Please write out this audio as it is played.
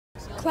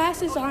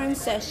Classes are in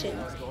session,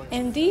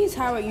 and these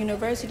Howard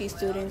University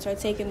students are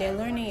taking their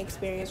learning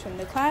experience from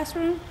the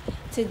classroom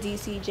to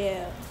DC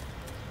jail.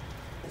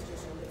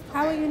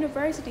 Howard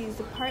University's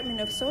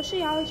Department of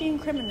Sociology and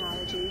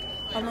Criminology,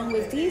 along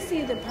with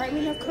DC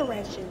Department of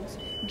Corrections,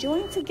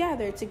 joined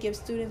together to give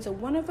students a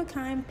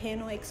one-of-a-kind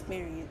panel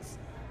experience.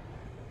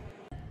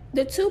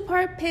 The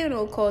two-part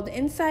panel called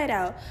Inside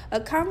Out, a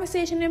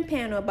conversation and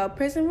panel about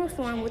prison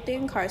reform with the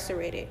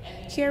incarcerated,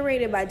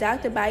 curated by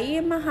Dr.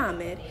 Bahiyyah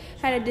Muhammad,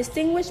 had a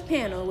distinguished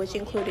panel which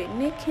included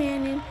Nick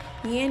Cannon,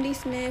 Yandy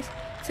Smith,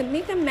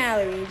 Tamika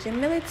Mallory,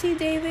 Jamila T.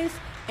 Davis,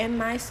 and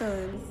my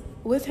son.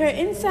 With her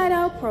Inside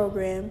Out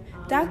program,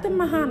 Dr.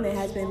 Muhammad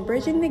has been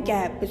bridging the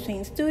gap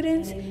between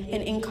students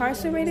and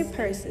incarcerated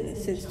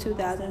persons since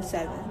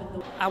 2007.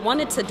 I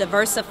wanted to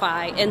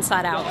diversify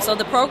Inside Out. So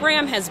the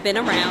program has been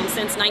around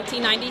since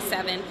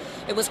 1997.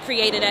 It was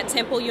created at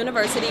Temple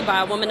University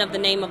by a woman of the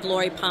name of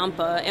Lori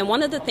Pompa. And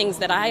one of the things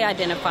that I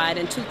identified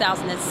in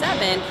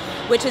 2007,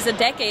 which is a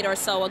decade or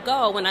so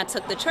ago when I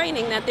took the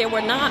training, that there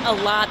were not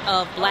a lot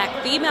of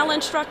black female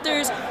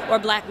instructors or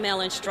black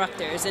male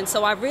instructors. And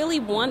so I really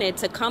wanted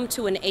to come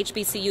to an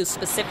HBCU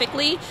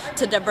specifically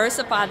to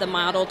diversify the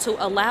model,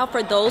 to allow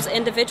for those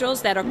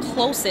individuals that are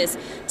closest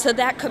to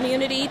that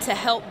community to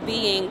help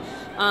being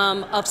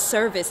of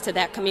service to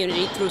that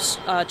community through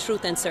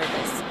truth and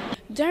service.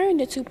 During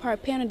the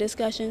two-part panel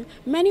discussion,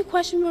 many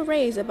questions were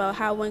raised about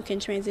how one can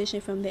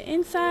transition from the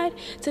inside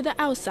to the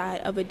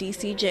outside of a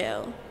DC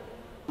jail.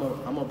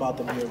 I'm about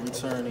to be a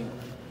returning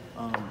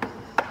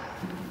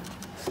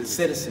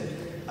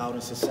citizen out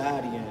in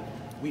society, and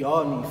we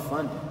all need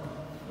funding.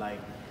 Like,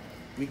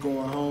 we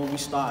going home, we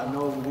starting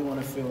over, we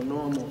want to feel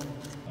normal.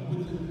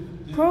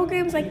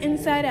 Programs like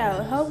Inside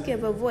Out help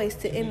give a voice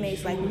to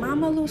inmates like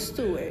Mama Lou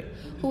Stewart,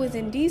 who is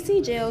in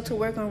DC jail to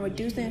work on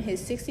reducing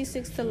his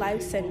 66 to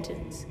life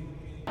sentence.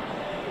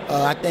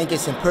 I think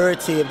it's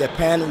imperative that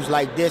panels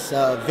like this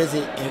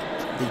visit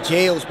the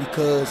jails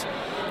because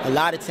a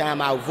lot of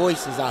time our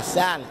voices are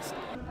silenced.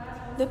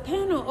 The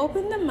panel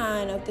opened the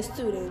mind of the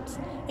students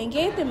and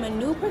gave them a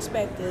new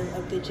perspective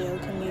of the jail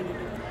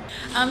community.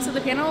 So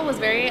the panel was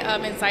very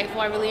insightful.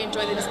 I really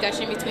enjoyed the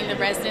discussion between the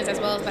residents as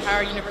well as the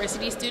Howard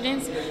University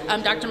students.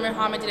 Dr.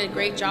 Muhammad did a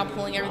great job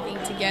pulling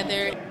everything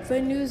together. For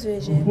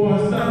NewsVision,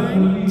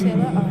 I'm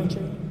Taylor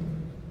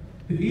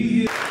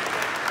Ardrey.